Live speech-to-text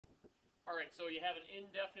All right, so you have an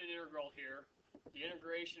indefinite integral here. The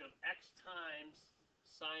integration of x times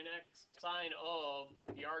sine of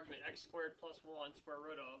the argument x squared plus 1 square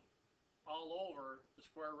root of all over the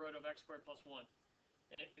square root of x squared plus 1.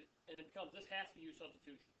 And it becomes, this has to be u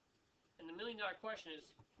substitution. And the million-dollar question is,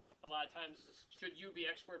 a lot of times, should u be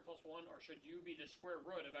x squared plus 1 or should u be the square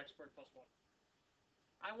root of x squared plus 1?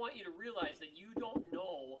 I want you to realize that you don't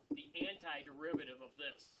know the antiderivative of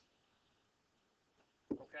this.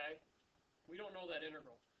 Okay? We don't know that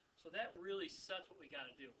integral. So that really sets what we got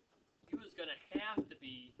to do. U is going to have to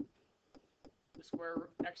be the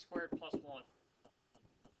x squared plus 1. All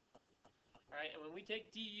right, and when we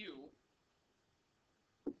take du,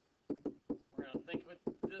 we're going to think of it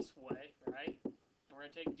this way, right? And we're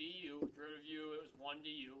going to take du, derivative of u, it was 1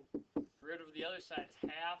 du. Derivative of the other side is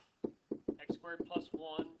half x squared plus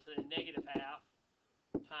 1 to the negative half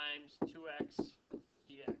times 2x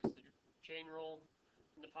dx, the chain rule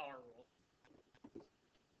and the power rule.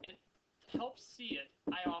 And to help see it,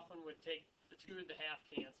 I often would take the 2 and the half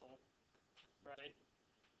cancel, right?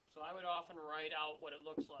 So I would often write out what it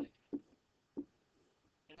looks like.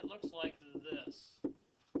 And it looks like this.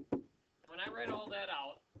 When I write all that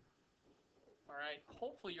out, all right,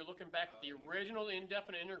 hopefully you're looking back at the original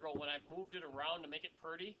indefinite integral when I moved it around to make it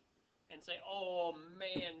pretty and say, oh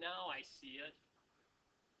man, now I see it.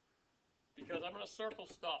 Because I'm going to circle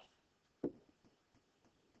stuff.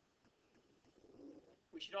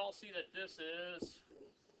 We should all see that this is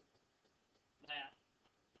that.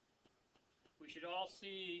 We should all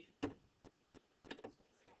see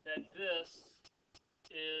that this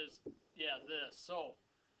is, yeah, this. So,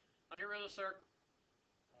 I'll get rid of the circle.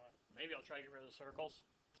 Maybe I'll try to get rid of the circles.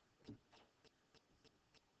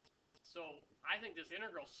 So, I think this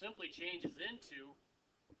integral simply changes into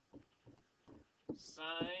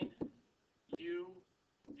sine u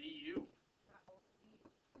du.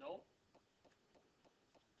 Nope.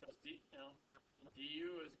 Because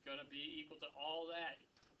du is going to be equal to all that.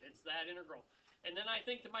 It's that integral. And then I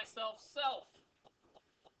think to myself, self.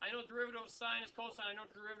 I know derivative of sine is cosine. I know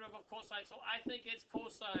derivative of cosine. So I think it's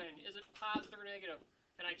cosine. Is it positive or negative?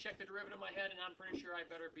 And I check the derivative in my head, and I'm pretty sure I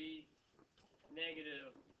better be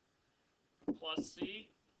negative. Plus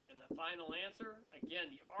c. And the final answer,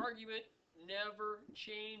 again, the argument never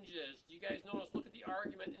changes. Do you guys notice? Look at the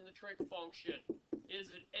argument in the trig function.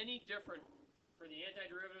 Is it any different for the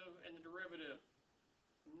antiderivative and the derivative?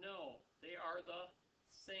 No, they are the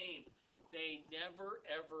same. They never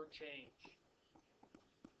ever change.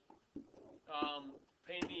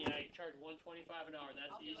 Pay me, I charge $125 an hour.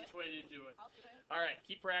 That's the easiest way to do it. All right,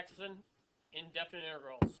 keep practicing indefinite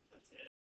integrals.